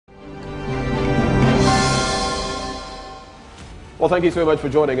Well, thank you so much for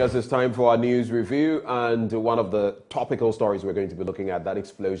joining us. It's time for our news review, and one of the topical stories we're going to be looking at, that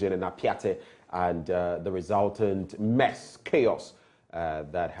explosion in Apiate and the resultant mess, chaos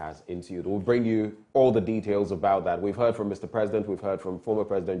that has ensued. We'll bring you all the details about that. We've heard from Mr. President, we've heard from former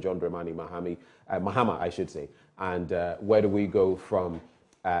President John Dramani Mahama, I should say. And where do we go from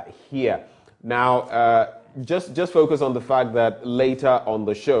here? Now, just focus on the fact that later on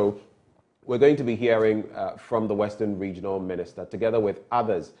the show, we're going to be hearing from the Western Regional Minister, together with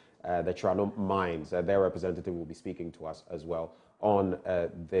others, the Chirano Mines. Their representative will be speaking to us as well on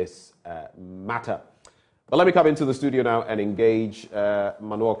this matter. But let me come into the studio now and engage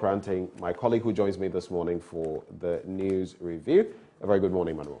Manuel Kranting, my colleague who joins me this morning for the news review. A very good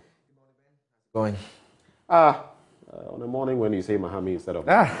morning, Manuel. Good morning. On a morning when you say Mahami instead of...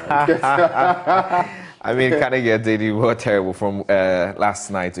 I mean, kind of get any more terrible from last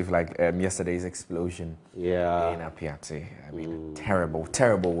night with like yesterday's explosion in Apiate. I mean,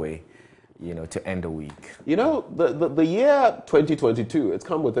 terrible way, you know, to end the week. You know, the year 2022, it's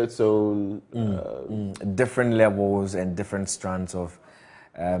come with its own... different levels and different strands of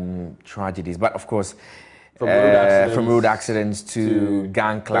tragedies. But of course, from road accidents to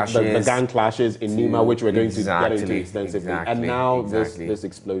gang clashes. The gang clashes in Nima, which we're going to get into extensively. And now this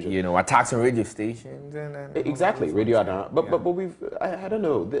explosion. You know, attacks on radio stations. Exactly, radio. But we've, I don't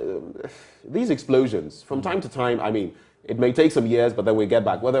know, these explosions, from time to time, I mean, it may take some years, but then we get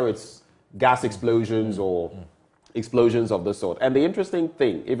back, whether it's gas explosions or explosions of this sort. And the interesting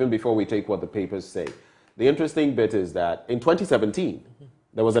thing, even before we take what the papers say, the interesting bit is that in 2017,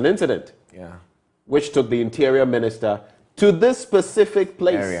 there was an incident. Which took the Interior Minister to this specific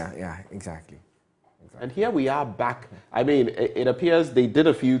place. Exactly. And here we are back. I mean, it appears they did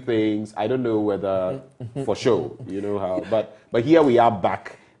a few things. I don't know whether for show, you know how, but here we are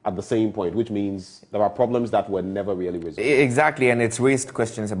back at the same point, which means there are problems that were never really resolved. Exactly, and it's raised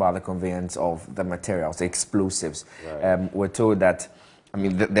questions about the conveyance of the materials, the explosives. Right. We're told that, I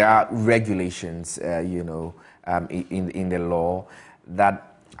mean, there are regulations, you know, in the law that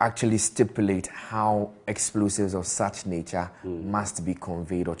actually stipulate how explosives of such nature must be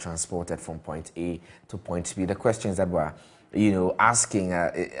conveyed or transported from point A to point B. The questions that we're, you know, asking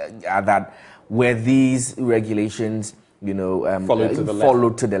are that were these regulations, you know,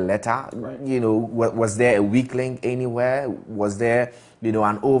 followed to the letter? Right. You know, was there a weak link anywhere? Was there, you know,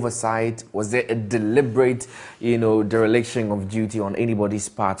 an oversight? Was there a deliberate, you know, dereliction of duty on anybody's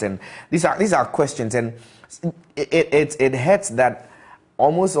part? And these are questions, and it hurts that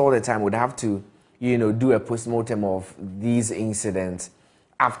almost all the time we'd have to, you know, do a postmortem of these incidents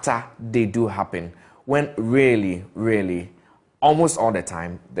after they do happen, when really, almost all the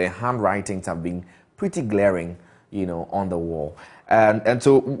time, the handwritings have been pretty glaring, you know, on the wall. And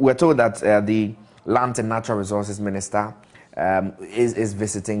so we're told that the Land and Natural Resources Minister is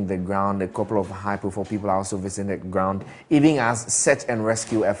visiting the ground. A couple of high-profile people are also visiting the ground, even as search and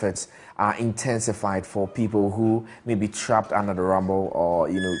rescue efforts are intensified for people who may be trapped under the rubble or,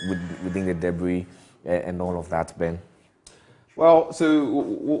 you know, within the debris and all of that, Ben. Well, so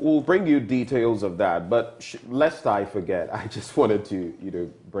we'll bring you details of that, but lest I forget, I just wanted to, you know,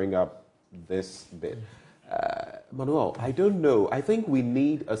 bring up this bit. Manuel, I don't know. I think we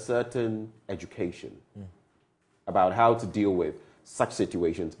need a certain education about how to deal with such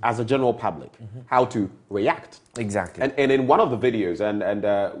situations as a general public, how to react. Exactly. And in one of the videos, and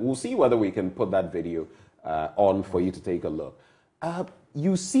we'll see whether we can put that video on for you to take a look,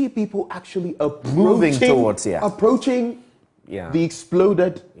 you see people actually moving towards, approaching the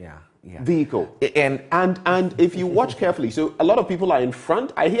exploded vehicle. And if you watch carefully, so a lot of people are in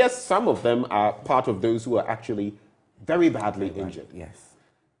front. I hear some of them are part of those who are actually very badly injured. Yes.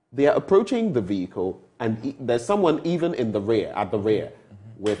 They are approaching the vehicle, and there's someone even in the rear,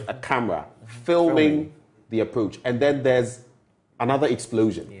 with a camera filming the approach. And then there's another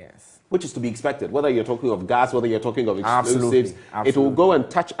explosion, which is to be expected. Whether you're talking of gas, whether you're talking of explosives, it will go and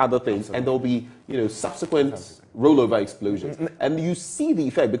touch other things, and there'll be, you know, subsequent rollover explosions. And you see the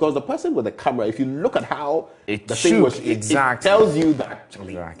effect, because the person with the camera, if you look at how the thing was, it tells you that.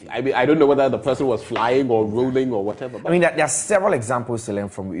 I mean, I don't know whether the person was flying or rolling or whatever. I mean, there are several examples to learn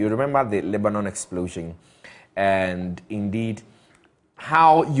from. You remember the Lebanon explosion, and indeed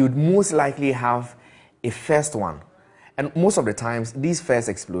how you'd most likely have a first one. And most of the times, these first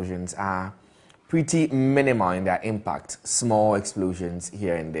explosions are pretty minimal in their impact, small explosions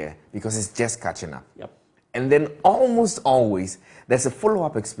here and there, because it's just catching up. And then almost always, there's a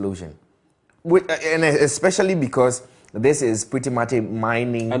follow-up explosion. And especially because this is pretty much a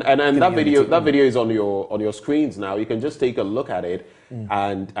mining and that video is on your screens now. You can just take a look at it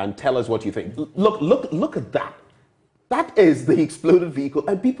and tell us what you think. Look at that. That is the exploded vehicle,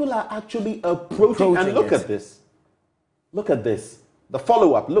 and people are actually approaching. And look at this. Look at this. The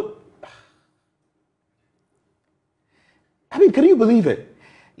follow-up. Look. I mean, can you believe it?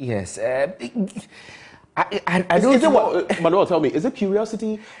 Yes. I don't is it what, Manuel, tell me, is it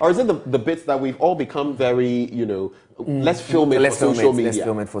curiosity or is it the bits that we've all become very, let's film it for social media? Let's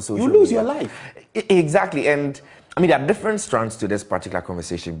film it for social media. You lose media. your life. Exactly. And I mean, there are different strands to this particular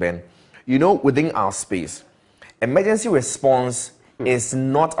conversation, Ben. Within our space, emergency response is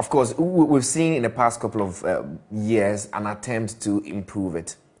not, of course, we've seen in the past couple of years an attempt to improve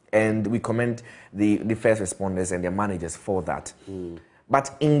it. And we commend the first responders and their managers for that.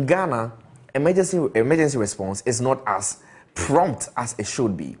 But in Ghana, emergency response is not as prompt as it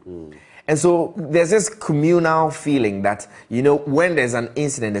should be. And so there's this communal feeling that, when there's an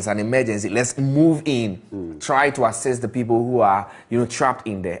incident, there's an emergency, let's move in, try to assist the people who are, trapped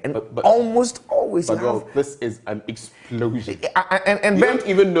in there. And but almost always this is an explosion. And you don't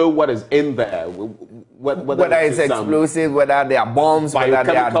even know what is in there. Whether it's explosive, whether they are bombs, whether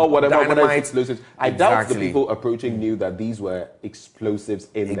they are whatever explosives. I doubt the people approaching knew that these were explosives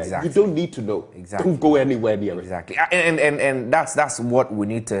in there. You don't need to know. Don't go anywhere near it. Exactly. And that's what we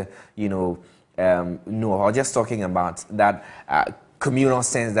need to, know. I was just talking about that communal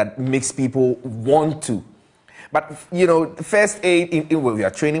sense that makes people want to. But, first aid, when we are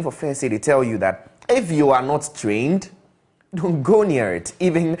training for first aid, they tell you that if you are not trained, don't go near it,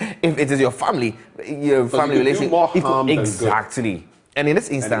 even if it is your family relation. Do more harm exactly. Than good. And in this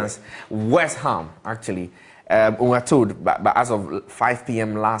instance, worse harm, actually. We were told, but as of 5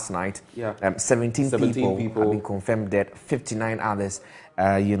 p.m. last night, 17 people have been confirmed dead, 59 others,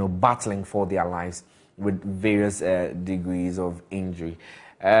 battling for their lives with various degrees of injury.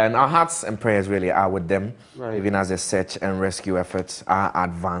 And our hearts and prayers really are with them, even as the search and rescue efforts are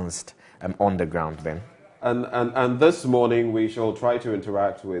advanced on the ground, Ben. And this morning we shall try to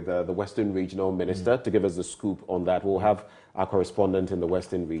interact with the Western Regional Minister to give us the scoop on that. We'll have our correspondent in the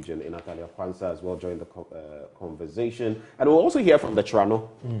Western region, Natalia Kwanzaa, as well join the conversation. And we'll also hear from the Trano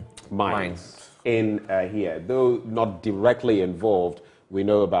mines in here. Though not directly involved, we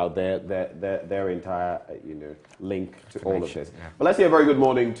know about their entire link to all of this. Yeah. But let's say a very good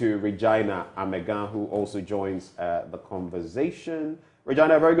morning to Regina Amegan, who also joins the conversation.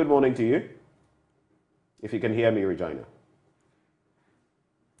 Regina, a very good morning to you. If you can hear me, Regina.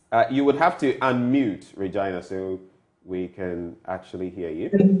 You would have to unmute, Regina, so we can actually hear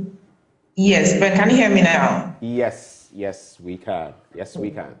you. Yes, but can you hear me now? Yes, we can. Yes,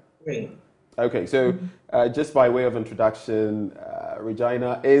 we can. Great. Okay, so just by way of introduction,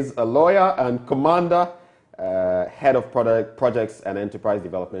 Regina is a lawyer and commander, head of projects and enterprise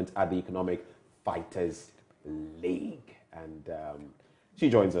development at the Economic Fighters League. And she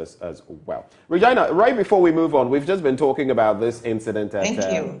joins us as well. Regina, right before we move on, we've just been talking about this incident at...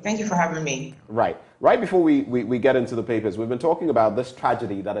 Thank you for having me. Right before we get into the papers, we've been talking about this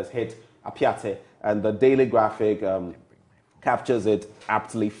tragedy that has hit Apiate, and the Daily Graphic captures it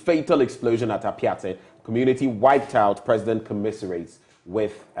aptly. Fatal explosion at Apiate. Community wiped out. President commiserates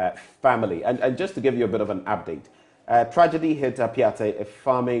with family. And just to give you a bit of an update, tragedy hit Apiate, a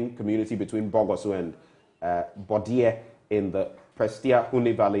farming community between Bogoso and Bodie in the Prestia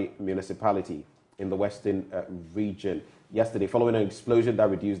Huni Valley municipality in the Western region yesterday, following an explosion that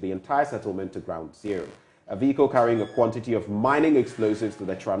reduced the entire settlement to ground zero. A vehicle carrying a quantity of mining explosives to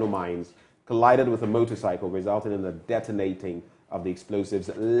the Trano mines collided with a motorcycle, resulting in the detonating of the explosives,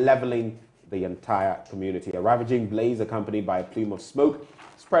 leveling the entire community. A ravaging blaze accompanied by a plume of smoke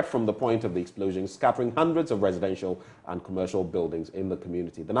spread from the point of the explosion, scattering hundreds of residential and commercial buildings in the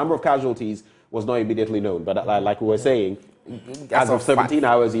community. The number of casualties was not immediately known, but like we were saying, as of 17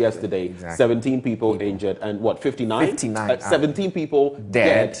 hours yesterday, 17 people injured, and 59? 59. 17 people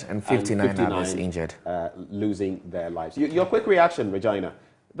dead and 59 others injured. Losing their lives. Your quick reaction, Regina.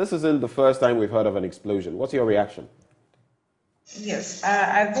 This isn't the first time we've heard of an explosion. What's your reaction? Yes,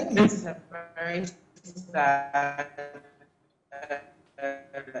 I think this is a very sad...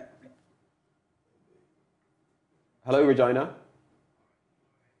 Hello, Regina?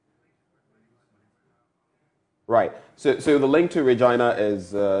 Right. So the link to Regina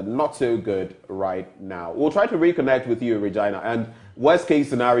is not so good right now. We'll try to reconnect with you, Regina. And worst case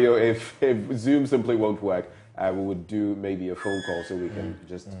scenario, if Zoom simply won't work, we would do maybe a phone call so we can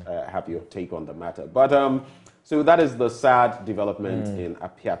just have your take on the matter. But so that is the sad development in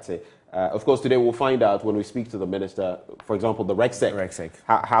Apiate. Of course, today we'll find out when we speak to the minister, for example, the RECSEC.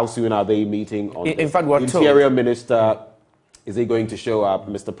 How soon are they meeting on in fact, what Interior Minister? Is he going to show up,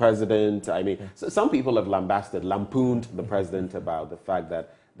 Mr. President? I mean, some people have lampooned the president about the fact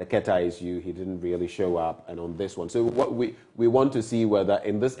that the Keta issue, he didn't really show up, and on this one. So what we want to see whether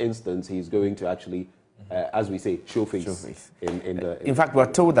in this instance he's going to actually, as we say, show face. In fact,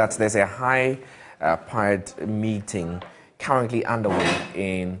 we're told that there's a high-powered meeting currently underway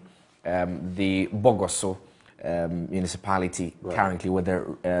in the Bogoso municipality, currently with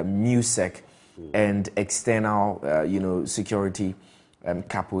the MUSEC and external, security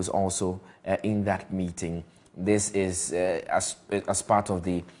couples also in that meeting. This is as part of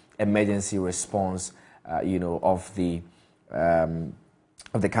the emergency response, of the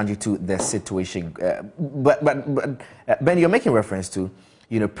country to the situation. But Ben, you're making reference to,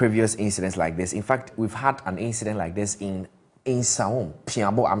 previous incidents like this. In fact, we've had an incident like this in Saom,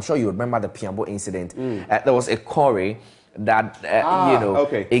 Piambo. I'm sure you remember the Piambo incident. There was a quarry that,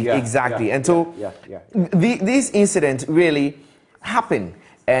 okay. Exactly. And so these incidents really happen.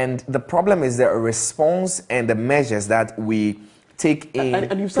 And the problem is the response and the measures that we take in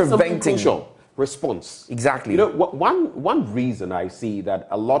and you've said preventing crucial response. Exactly. One reason I see that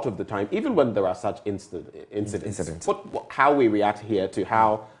a lot of the time, even when there are such incidents. How we react here to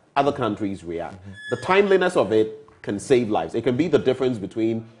how other countries react. The timeliness of it can save lives. It can be the difference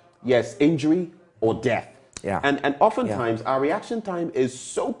between, yes, injury or death. Yeah. And oftentimes our reaction time is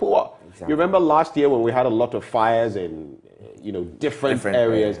so poor. Exactly. You remember last year when we had a lot of fires in different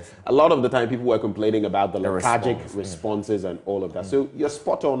areas. A lot of the time people were complaining about the lethargic responses and all of that. So you're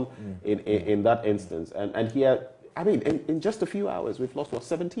spot on in that instance. And here, I mean, in just a few hours, we've lost,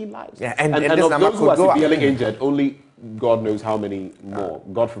 17 lives? Yeah, and of those who are severely injured, only God knows how many more,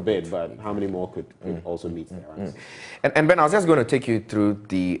 God forbid, but how many more could also meet their eyes. And Ben, I was just going to take you through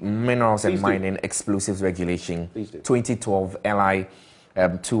the Minerals and Mining Explosives Regulation 2012 LI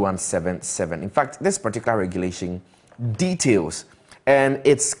 2177. In fact, this particular regulation details, and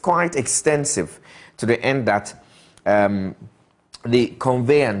it's quite extensive to the end that the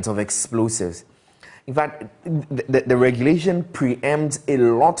conveyance of explosives. In fact, the regulation preempts a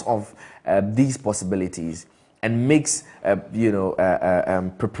lot of these possibilities and makes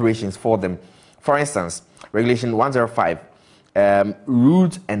preparations for them. For instance, Regulation 105,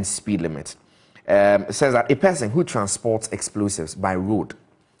 route and speed limit, says that a person who transports explosives by road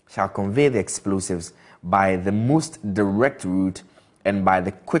shall convey the explosives by the most direct route and by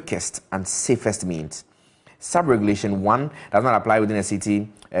the quickest and safest means. Sub-regulation 1 does not apply within a city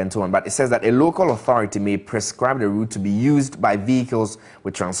and so on, but it says that a local authority may prescribe the route to be used by vehicles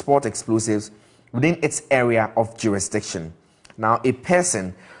with transport explosives within its area of jurisdiction. Now, a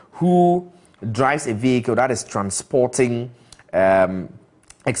person who drives a vehicle that is transporting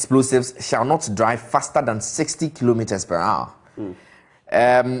explosives shall not drive faster than 60 kilometers per hour.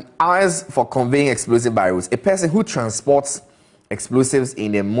 Hours for conveying explosive by roads. A person who transports explosives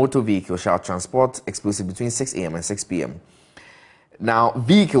in a motor vehicle shall transport explosives between 6 a.m. and 6 p.m. Now,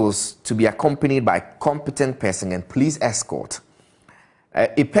 vehicles to be accompanied by competent person and police escort.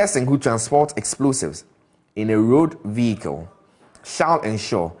 A person who transports explosives in a road vehicle shall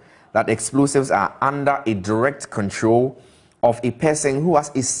ensure that explosives are under a direct control of a person who has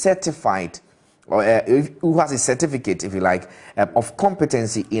a certified or who has a certificate, if you like, of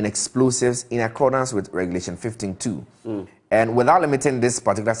competency in explosives in accordance with Regulation 15.2. And without limiting this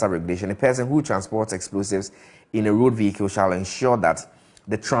particular sub-regulation, a person who transports explosives in a road vehicle shall ensure that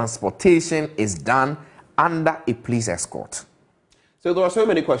the transportation is done under a police escort. So there are so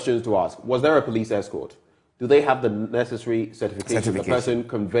many questions to ask. Was there a police escort? Do they have the necessary certification? The person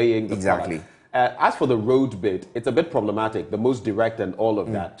conveying the product? As for the road bit, it's a bit problematic, the most direct and all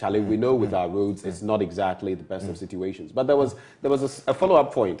of that. Charlie, we know with our roads, it's not exactly the best of situations. But there was a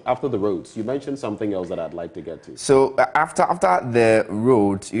follow-up point after the roads. You mentioned something else that I'd like to get to. So after the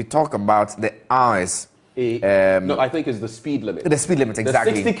roads, you talk about the hours. No, I think it's the speed limit. The speed limit,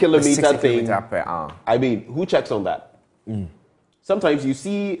 exactly. The 60 kilometer thing. Per hour. I mean, who checks on that? Sometimes you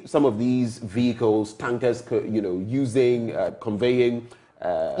see some of these vehicles, tankers, using, conveying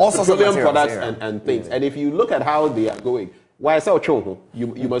petroleum products and things. And if you look at how they are going, why is that trouble?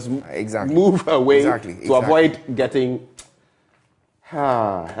 You must move away to avoid getting.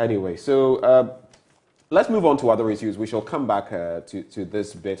 Anyway, so let's move on to other issues. We shall come back to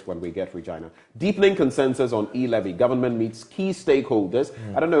this bit when we get Regina. Deepening consensus on e-levy. Government meets key stakeholders.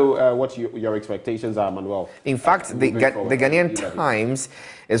 I don't know what your expectations are, Manuel. In fact, the Ghanaian Times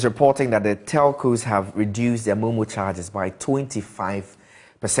is reporting that the telcos have reduced their MOMO charges by 25%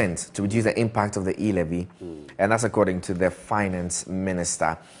 to reduce the impact of the e-levy, and that's according to the finance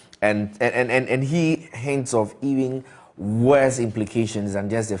minister. And he hints of even worse implications than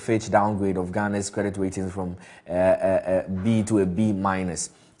just a Fitch downgrade of Ghana's credit ratings from B to a B minus.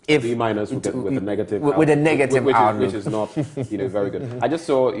 if B minus with the negative with a negative outlook, which is not very good. I just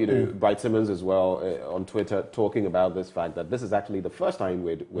saw Bright Simmons as well on Twitter talking about this fact that this is actually the first time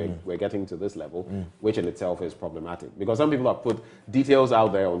we're getting to this level, which in itself is problematic because some people have put details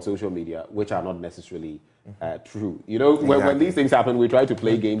out there on social media which are not necessarily true. When these things happen, we try to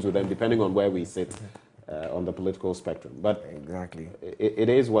play games with them depending on where we sit on the political spectrum. But exactly, it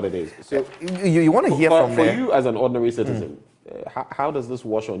is what it is. So you want to hear from for you as an ordinary citizen. How does this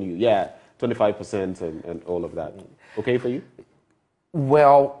wash on you? Yeah, 25% and all of that. Okay for you?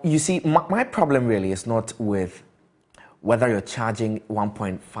 Well, you see, my problem really is not with whether you're charging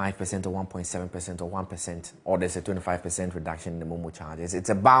 1.5% or 1.7% or 1%, or there's a 25% reduction in the Momo charges. It's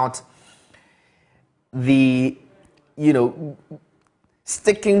about the,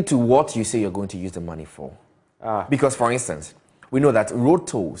 sticking to what you say you're going to use the money for. Because, for instance, we know that road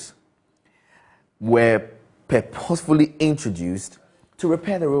tolls were purposefully introduced to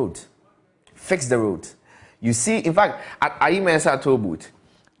repair the road, fix the road. You see, in fact, at Ayimensa toll booth,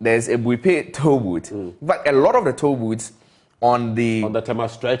 there's a Buipe toll booth. In fact, a lot of the toll booths on the Tema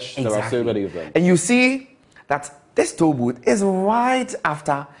stretch, exactly. There are so many of them. And you see that this toll booth is right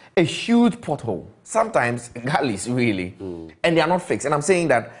after a huge pothole, sometimes gullies, really, and they are not fixed. And I'm saying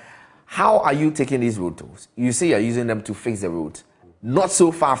that, how are you taking these road tolls? You say you're using them to fix the road. Not so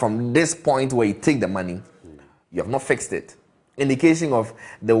far from this point where you take the money, you have not fixed it. Indication of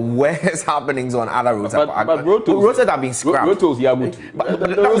the worst happenings on other roads. But road tolls that have been scrapped. Road tolls, yeah. But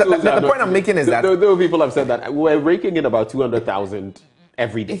the point I'm making is that there people have said that we're raking in about 200,000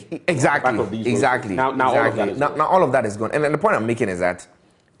 every day. Exactly. Now all of that is gone. And the point I'm making is that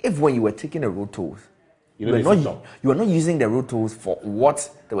if when you were taking the road tolls, you are not using the road tolls for what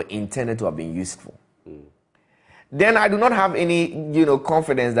they were intended to have been used for, then I do not have any,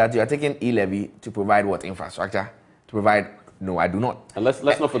 confidence that you are taking e-levy to provide what infrastructure, to provide. No, I do not. And let's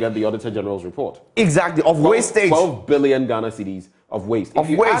not forget the Auditor General's report. Exactly, of wastage. 12 billion Ghana cedis of waste.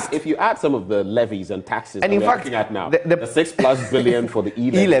 If you add some of the levies and taxes and that in we're fact, looking at now, the the 6+ billion for the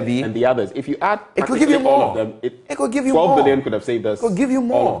e-levy and the others, if you add it could give you more. All of them, it could give you 12 more. billion could have saved us. It could give you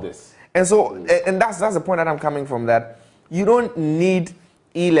more. All of this. And so, and that's the point that I'm coming from, that you don't need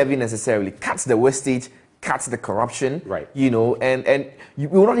e-levy necessarily. Cuts the wastage, cuts the corruption, right? And we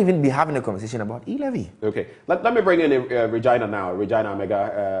will not even be having a conversation about e-levy. Okay, let me bring in Regina now, Regina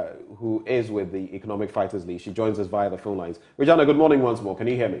Amega, who is with the Economic Fighters League. She joins us via the phone lines. Regina, good morning once more. Can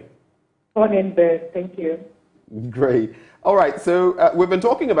you hear me? Morning, Bert. Thank you. Great. All right, so we've been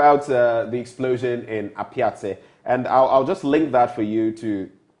talking about the explosion in Apiate, and I'll just link that for you to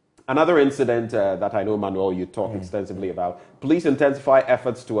another incident that I know, Manuel, you talk extensively about. Police intensify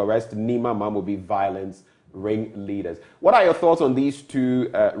efforts to arrest Nima Mamobi violence ring leaders. What are your thoughts on these two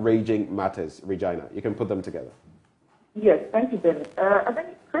raging matters, Regina? You can put them together. Yes, thank you, Ben. I think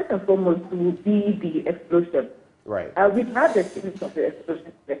first and foremost will be the explosion. Right. We've had the series of the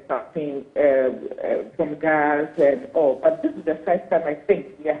explosions starting from gas and all, but this is the first time I think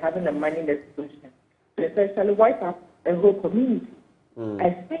we are having a mining explosion to essentially wipe out a whole community.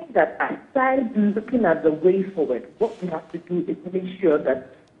 I think that aside looking at the way forward, what we have to do is make sure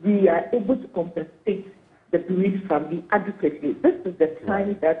that we are able to compensate the bereaved family adequately. This is the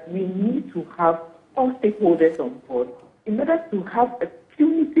time that we need to have all stakeholders on board in order to have a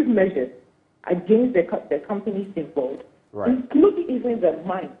punitive measures against the companies involved, including even the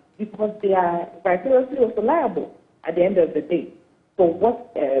mines, because they are vicariously also liable at the end of the day for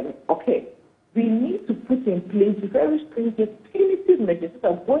what occurred. We need to put in place very stringent punitive measures so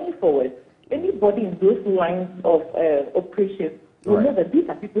that going forward, anybody in those lines of operations will know that these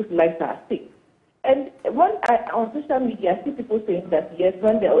are people's lives that are at stake. And on social media, I see people saying that, yes,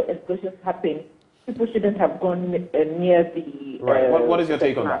 when the explosions happen, people shouldn't have gone near the... Right. What is your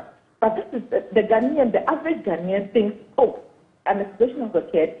take on that? But this is the average Ghanaian thinks, oh, an explosion has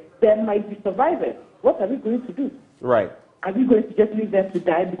occurred, there might be survivors. What are we going to do? Right. Are we going to just leave them to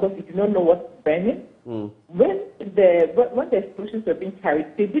die because we do not know what's burning? When the explosions were being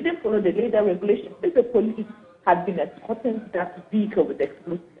carried, they didn't follow the radar regulations. If the police had been escorting that vehicle with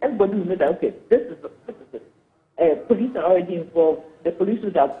explosives, everybody would know that, okay, this is it. Police are already involved. The police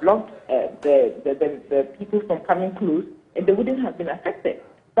would have blocked the people from coming close, and they wouldn't have been affected.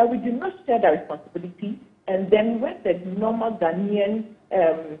 But we do not share that responsibility. And then when the normal Ghanaian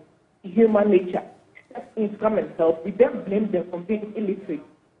human nature steps in to come and help, we then blame them for being illiterate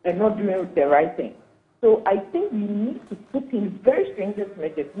and not doing the right thing. So I think we need to put in very stringent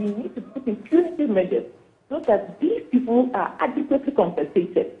measures. We need to put in punitive measures so that these people are adequately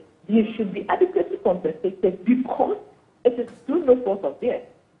compensated. They should be adequately compensated because it is through no fault of theirs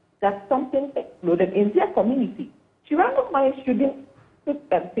that something exploded in their community. Chirano mine shouldn't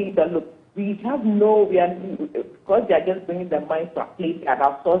say that, look, we are, because they are just bringing their minds to a place and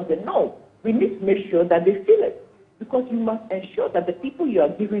outsource them. No, we need to make sure that they feel it. Because you must ensure that the people you are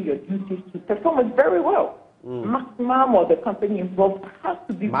giving your duties to perform it very well. Maximum or the company involved has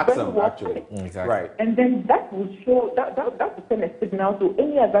to be very well actually. Exactly. Right. And then that will show, that will send a signal to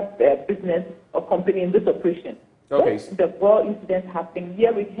any other business or company in this operation. Okay. When the well incident happened,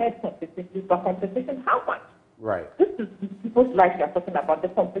 here we had compensation, but compensation how much? Right. This is people's lives we are talking about. The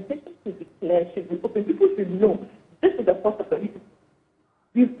compensation should be clear, should be open. People should know this is the cost of the issue.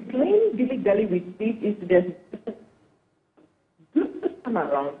 We've playing dilly-dally with these incidents. This time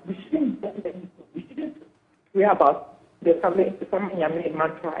around, we shouldn't worry about the family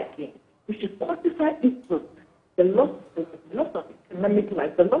mantra again. We should quantify it, the loss of economic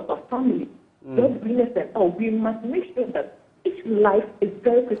life, the loss of family, godliness, and we must make sure that each life is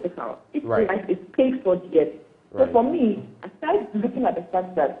very critical. Each life is paid for dearly. So for me, aside looking at the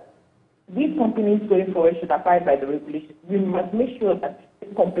fact that these companies going forward should abide by the regulations, we must make sure that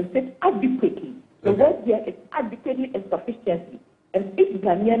it compensates adequately. The word here is adequately and sufficiently. And each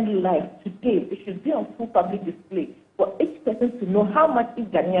Ghanaian life today, it should be on full public display for each person to know how much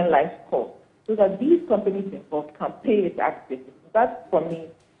each Ghanaian life costs, so that these companies involved can pay it adequately. That, for me,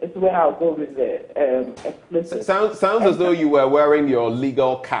 is where I'll go with the explicit. Sounds as though you were wearing your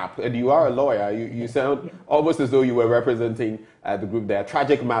legal cap, and you are a lawyer. You sound almost as though you were representing the group there.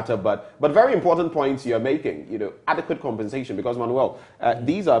 Tragic matter, but very important points you're making. You know, adequate compensation, because Manuel,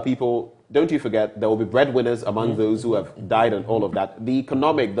 these are people. Don't you forget, there will be breadwinners among those who have died and all of that. The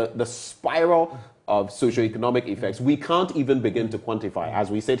economic, the spiral of socioeconomic effects, we can't even begin to quantify. As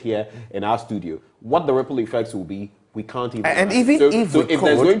we sit here in our studio, what the ripple effects will be, we can't even. And even if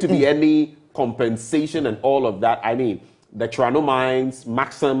there's going to be any compensation and all of that, I mean, the Toronto Mines,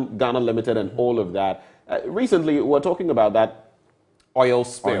 Maxim, Ghana Limited, and all of that. Recently, we're talking about that oil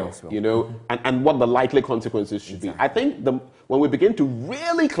spill, you know, and what the likely consequences should be. I think when we begin to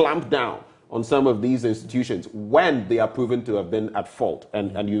really clamp down on some of these institutions, when they are proven to have been at fault,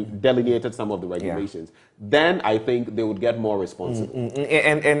 and you delineated some of the regulations, then I think they would get more responsible.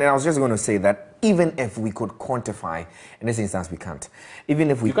 And I was just going to say that even if we could quantify, in this instance we can't.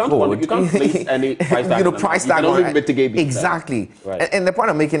 Even if we you can't place any price tag. Price tag. You can only mitigate exactly. Right. And the point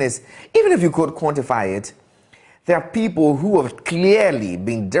I'm making is, even if you could quantify it, there are people who have clearly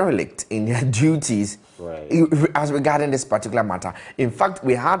been derelict in their duties as regarding this particular matter. In fact,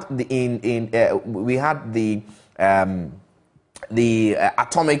 we had the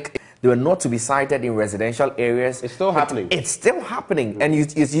atomic. They were not to be sited in residential areas. It's still happening. It's still happening, and you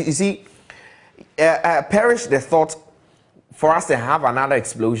see, perish the thought for us to have another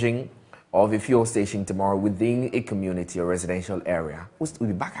explosion of a fuel station tomorrow within a community or residential area. We'll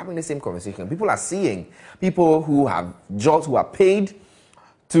be back having the same conversation. People are seeing people who have jobs, who are paid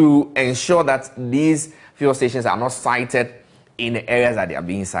to ensure that these fuel stations are not sited in the areas that they are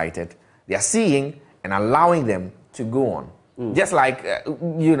being sited. They are seeing and allowing them to go on. Just like,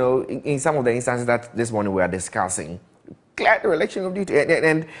 you know, in some of the instances that this morning we are discussing, clear the election of duty.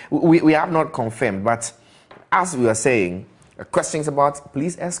 And we have not confirmed, but as we are saying, questions about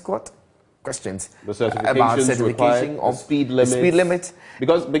police escort, questions about certification of speed limit.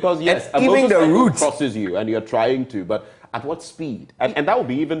 Because yes, even the route crosses you and you're trying to, but at what speed? And that would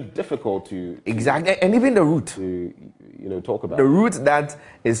be even difficult to exactly. And even the route to talk about. The route that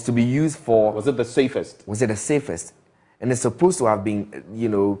is to be used for, was it the safest? Was it the safest? And it's supposed to have been,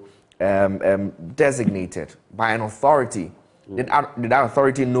 designated by an authority. Did that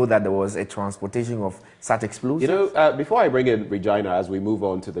authority know that there was a transportation of such explosives? You know, before I bring in Regina as we move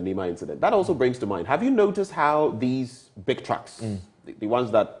on to the Nima incident, that also brings to mind, have you noticed how these big trucks, the ones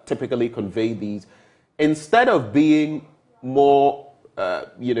that typically convey these, instead of being more,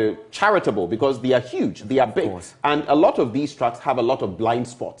 charitable, because they are huge, they are big, and a lot of these trucks have a lot of blind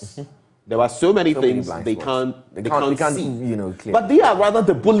spots. There are so many things they can't see. Clear. But they are rather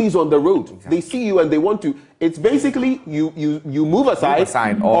the bullies on the road. Exactly. They see you and they want to. It's basically you move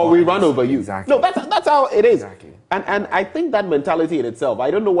aside or we run over you. Exactly. No, that's how it is. Exactly. And I think that mentality in itself, I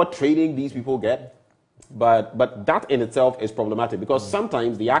don't know what training these people get, but that in itself is problematic, because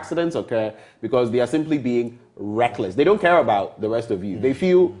sometimes the accidents occur because they are simply being reckless. They don't care about the rest of you. They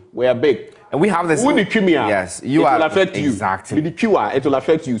feel we are big. And we have this. Yes, it will affect you. Exactly. It will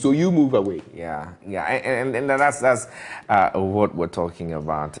affect you, so you move away. Yeah. And that's what we're talking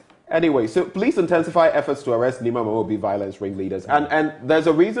about. Anyway, so police intensify efforts to arrest Nima Momobi violence ringleaders. And there's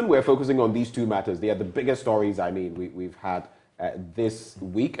a reason we're focusing on these two matters. They are the biggest stories, we've had this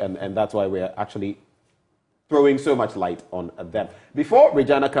week, and that's why we're actually throwing so much light on them. Before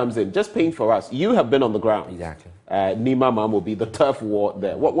Regina comes in, just paint for us. You have been on the ground. Exactly. Nima Mamobi, the turf war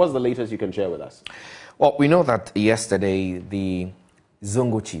there. What was the latest you can share with us? Well, we know that yesterday the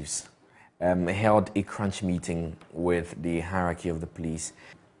Zongo chiefs held a crunch meeting with the hierarchy of the police,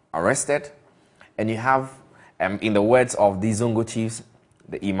 arrested, and you have, in the words of the Zongo chiefs,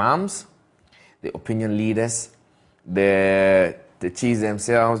 the imams, the opinion leaders, the chiefs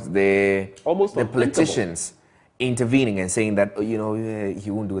themselves, the politicians intervening and saying that, you know, he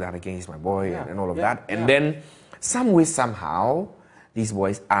won't do that again, he's my boy, and all of that. And then, some way, somehow, these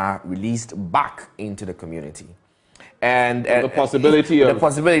boys are released back into the community. And the possibility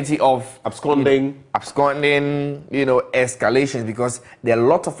of absconding, you know, escalations, because there are a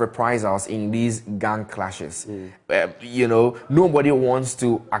lot of reprisals in these gang clashes. You know, nobody wants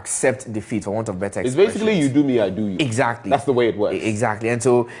to accept defeat, for want of better expression. It's basically you do me, I do you. Exactly. That's the way it works. Exactly. And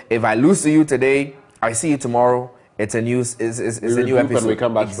so if I lose to you today, I see you tomorrow, it's a new, it's a new episode. And we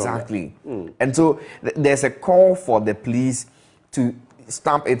come back exactly. And so there's a call for the police to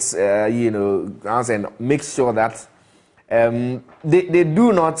stamp its, you know, grounds and make sure that they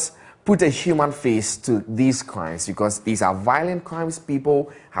do not put a human face to these crimes, because these are violent crimes.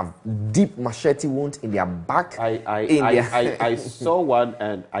 People have deep machete wounds in their back. I saw one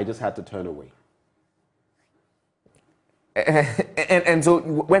and I just had to turn away. And so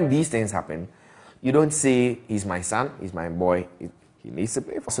when these things happen, you don't say, he's my son, he's my boy, he needs to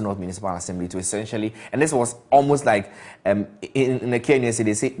pay for North Municipal Assembly to essentially, and this was almost like in the Kenyan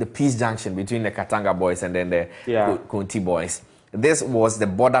city, they say the peace junction between the Katanga boys and then the Kunti boys. This was the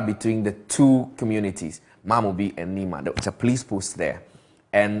border between the two communities, Mamobi and Nima. There was a police post there,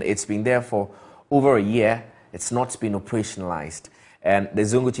 and it's been there for over a year. It's not been operationalized, and the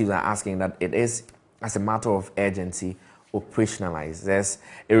Zongo chiefs are asking that it is, as a matter of urgency, operationalized. There's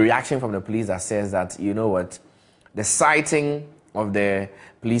a reaction from the police that says that, you know what, the sighting of the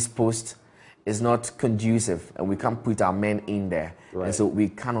police post is not conducive, and we can't put our men in there, and so we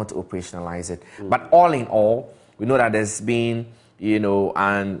cannot operationalize it. But all in all, we know that there's been, you know,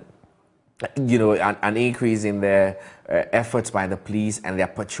 an increase in the efforts by the police and their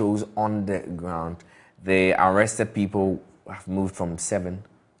patrols on the ground. The arrested people have moved from 7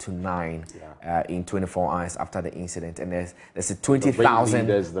 to 9 in 24 hours after the incident, and there's a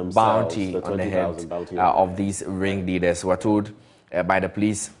 20,000 bounty on the head of these ringleaders who are told by the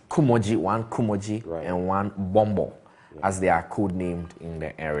police one Kumoji and one Bombo, as they are codenamed in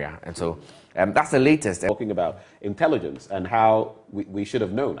the area. And so that's the latest. Talking about intelligence and how we should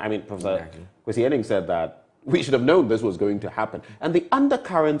have known. I mean, Professor Kwesi Enning said that we should have known this was going to happen. And the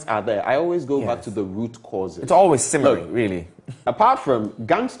undercurrents are there. I always go back to the root causes. It's always similar, really. Apart from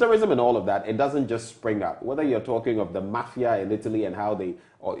gangsterism and all of that, it doesn't just spring up. Whether you're talking of the mafia in Italy and how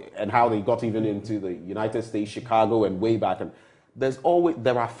they got even into the United States, Chicago, and way back, and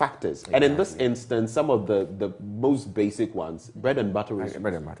there are factors. Exactly. And in this instance, some of the most basic ones, bread and butter reasons.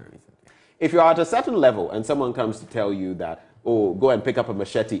 Bread and butter reasons. If you're at a certain level and someone comes to tell you that, oh, go and pick up a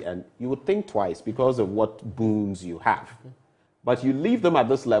machete, and you would think twice because of what boons you have. But you leave them at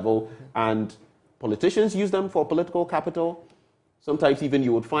this level, and politicians use them for political capital. Sometimes even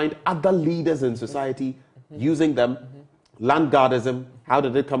you would find other leaders in society using them. Landguardism, how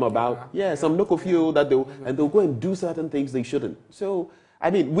did it come about? Yeah, some look of you that they'll go and do certain things they shouldn't. So,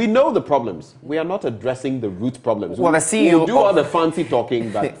 I mean, we know the problems. We are not addressing the root problems. Well, the CEO we'll do all the fancy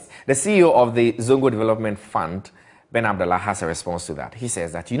talking, but the CEO of the Zongo Development Fund, Ben Abdallah, has a response to that. He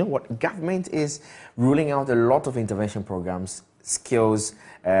says that, you know what, government is rolling out a lot of intervention programs, skills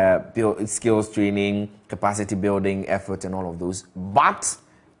training, capacity building efforts, and all of those. But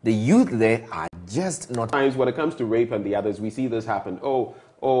the youth there are just not. Times when it comes to rape and the others, we see this happen. Oh,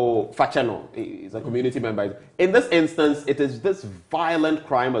 Fachano is a community member. In this instance, it is this violent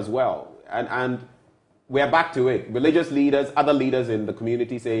crime as well. And we are back to it. Religious leaders, other leaders in the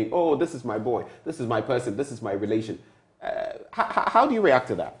community saying, oh, this is my boy, this is my person, this is my relation. How do you react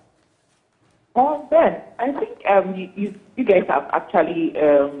to that? Oh, Ben, I think you guys have actually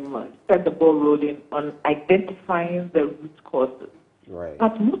set the ball rolling on identifying the root causes. Right.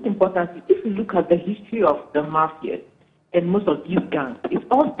 But most importantly, if you look at the history of the mafia and most of these gangs, it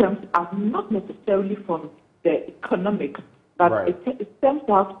all stems out not necessarily from the economics, but it stems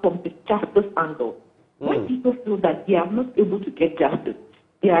out from the justice angle. When people feel that they are not able to get justice,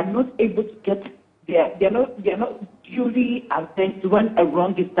 they are not able to get, they are not duly avenged when a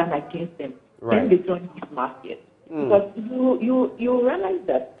wrong is done against them, then they join these mafias. Because you realize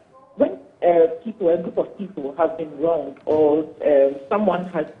that when a group of people have been wronged, or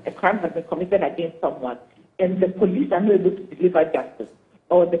a crime has been committed against someone, and the police are not able to deliver justice,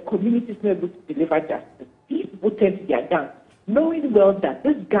 or the community is not able to deliver justice, these supported their gang, knowing well that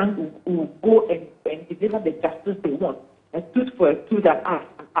this gang will go and deliver the justice they want, a tooth for a tooth, an eye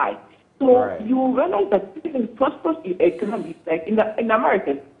for an eye. So you realize that even in prosperous economies, like in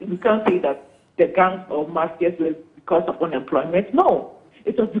America, we can't say that the gangs or mafias were because of unemployment. No,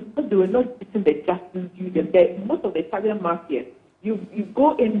 it was because they were not getting the justice due. Most of the Italian mafias, you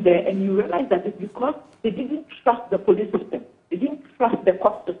go in there and you realize that it's because they didn't trust the police system. They didn't trust the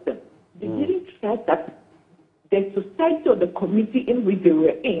court system. They didn't trust that the society or the community in which they were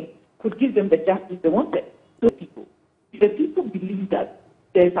in could give them the justice they wanted. So the people believe that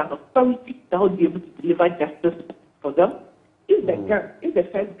there's an authority that will be able to deliver justice for them. If the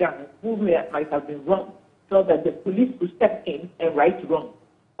first gang who might have been wrong, so that the police could step in and right wrong,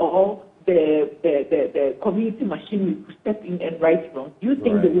 or the community machinery could step in and right wrong, do you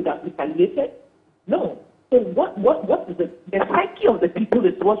think they would have retaliated? No. So what is the psyche of the people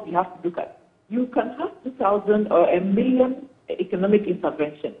is what we have to look at. You can have 2,000 or 1 million economic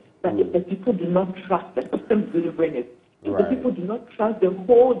intervention, but if the people do not trust the system delivering it, if the people do not trust the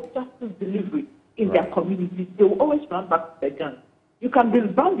whole justice delivery in their communities, they will always run back to the gang. You can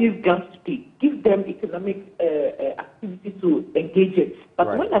disband these gangs today, give them economic activity to engage in, but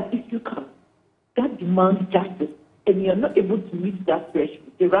when an issue comes that demands justice and you're not able to meet that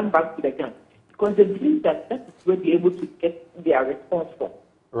threshold, they run back to the gang because they believe that that is where they're able to get their response from.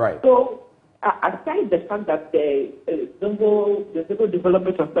 Right. So aside the fact that the Zongo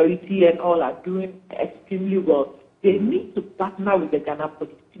Development Authority and all are doing extremely well, they need to partner with the Ghana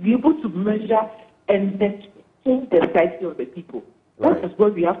police to be able to measure and then change the psyche of the people. That is where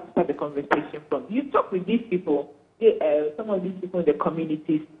we have to start the conversation from. You talk with these people, some of these people in the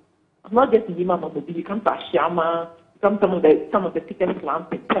communities, not just in Imamobi, you come to Ashama, you come to some of the ticket slums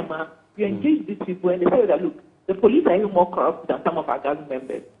in Tema, you engage these people and they say that, look, the police are even more corrupt than some of our gang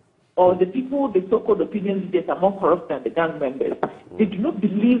members. Or the people, the so-called opinion leaders are more corrupt than the gang members. They do not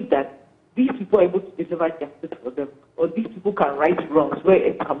believe that these people are able to deliver justice for them, or these people can right wrongs where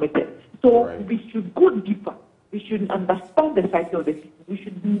it's committed. So we should go deeper. We should understand the psyche of the people.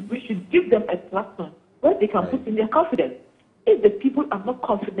 We should give them a platform where they can put in their confidence. If the people are not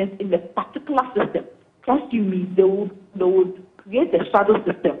confident in the particular system, trust you me, they would create a shadow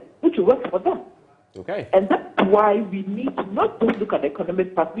system which will work for them. Okay. And that's why we need to not just look at the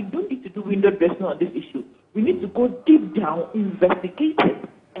economic part. We don't need to do window dressing on this issue. We need to go deep down, investigate it,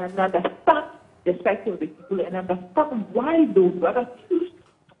 and understand the psyche of the people and understand why they would rather choose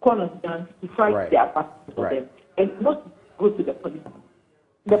to call us down to fight their battles for them and not go to the police.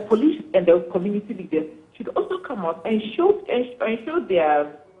 The police and the community leaders should also come out and show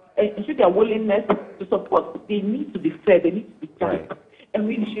their willingness to support. They need to be fair. They need to be just. And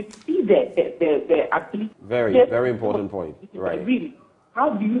we should see the ability. Very important point. Right. Really, how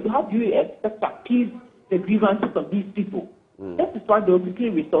do you expect to appease the grievances of these people? That is why they will quickly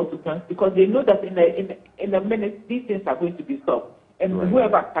resort to guns, because they know that in a minute these things are going to be solved, and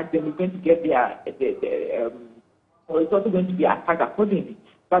whoever attacks them is going to get or it's also going to be attacked accordingly.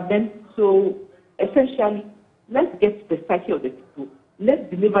 But then, so essentially, let's get to the psyche of the people. Let's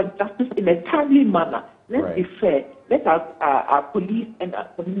deliver justice in a timely manner. Let's be fair. Let our police and our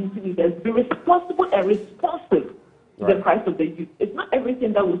community leaders be responsible and responsive to the cries of the youth. It's not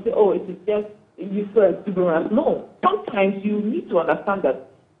everything that we say, oh, it is just useful exuberance. No. Sometimes you need to understand that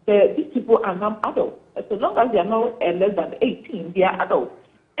these people are now adults. So long as they are not less than 18, they are adults.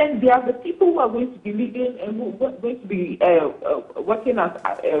 And they are the people who are going to be leading and who are going to be working as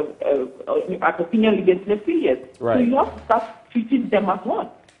opinion leaders in a few years. So you have to start treating them as one.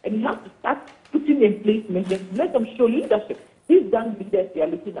 And you have to start putting in place measures to let them show leadership. These young leaders they are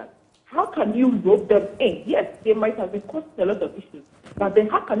looking at, how can you rope them in? Yes, they might have been causing a lot of issues, but then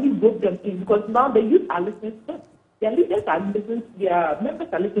how can you rope them in? Because now the youth are listening to them. Their leaders are listening, their members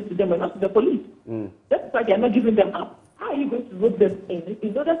are listening to them and not to the police. That's why they are not giving them up. How are you going to rope them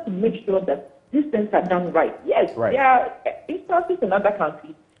in order to make sure that these things are done right? Yes, there are instances in other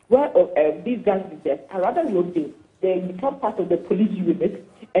countries where these gang leaders are rather roped in. They become part of the police unit,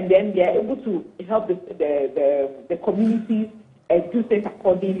 and then they are able to help the communities do things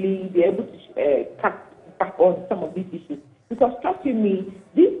accordingly. They are able to cut back on some of these issues. Because trust you me,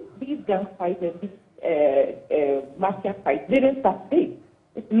 these gang fights and these mafia fights didn't start today.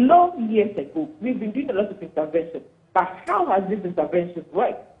 It's long years ago. We've been doing a lot of intervention. But how has this intervention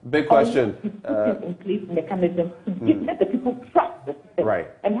worked? Big question. Put in place mechanisms to let the people trust the system. Right.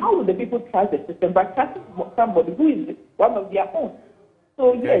 And how will the people trust the system? By trusting somebody who is one of their own.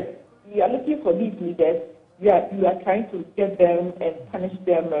 So yes, you are looking for these leaders. You are trying to get them and punish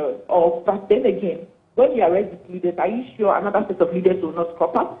them off. But then again, when you are ready leaders, are you sure another set of leaders will not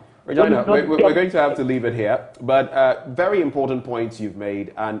crop up? Regina, we're going to have to leave it here, but very important points you've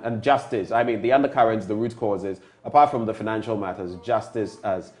made, and justice. I mean, the undercurrents, the root causes, apart from the financial matters, justice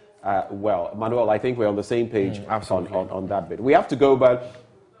as well. Manuel, I think we're on the same page on that bit. We have to go, but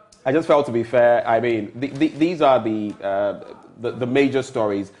I just felt, to be fair, I mean, these are the major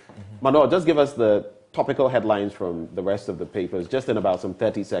stories. Manuel, just give us the topical headlines from the rest of the papers, just in about some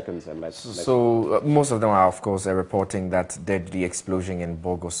 30 seconds, and let's So most of them are, of course, reporting that deadly explosion in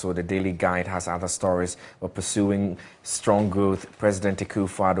Bogo. So the Daily Guide has other stories. We're pursuing strong growth. President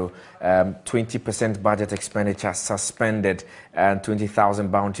Akufo-Addo, 20% budget expenditure suspended, and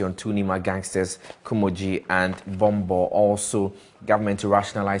 20,000 bounty on two Nima gangsters, Kumoji and Bombo. Also, government to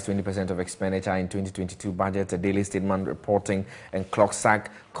rationalize 20% of expenditure in 2022 budget. A daily statement reporting, and Clocksack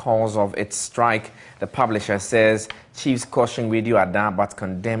cause of its strike. The publisher says chiefs caution Radio Ada but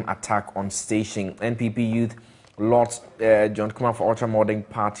condemn attack on station. NPP youth lots John Kumar for ultra-modern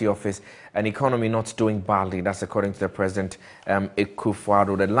party office, and economy not doing badly. That's according to the president,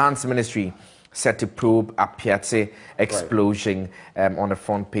 Akufo-Addo. The lands ministry set to probe Apiate explosion on the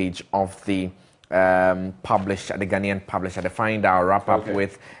front page of the publisher, the Ghanaian publisher. The Find Our wrap up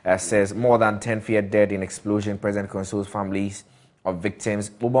with says more than 10 fear dead in explosion. President consoles families of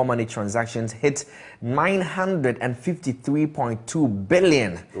victims. Mobile money transactions hit 953.2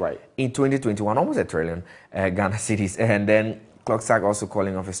 billion in 2021, almost a trillion Ghana cedis. And then Clocksack also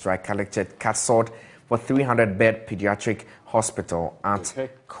calling off a strike. Catholic cut sword for 300-bed pediatric hospital at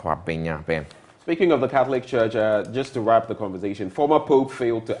Kwabenya. Ben. Speaking of the Catholic Church, just to wrap the conversation, former Pope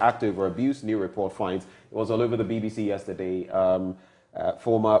failed to act over abuse. New report finds. It was all over the BBC yesterday.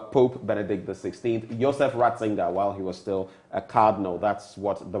 Former Pope Benedict XVI, Joseph Ratzinger, while he was still a cardinal. That's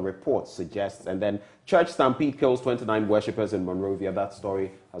what the report suggests. And then church stampede kills 29 worshippers in Monrovia. That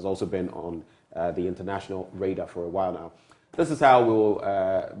story has also been on the international radar for a while now. This is how we'll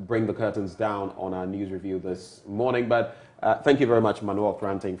bring the curtains down on our news review this morning. But thank you very much, Manuel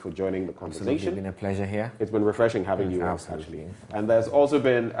Granting, for joining the conversation. It's been a pleasure here. It's been refreshing having you, actually. And there's also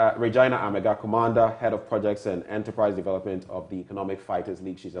been Regina Amega, Commander, Head of Projects and Enterprise Development of the Economic Fighters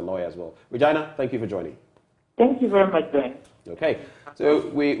League. She's a lawyer as well. Regina, thank you for joining. Thank you very much, Ben. Okay, so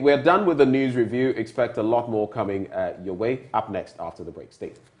we're done with the news review. Expect a lot more coming your way. Up next after the break.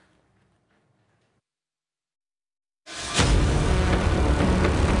 Stay.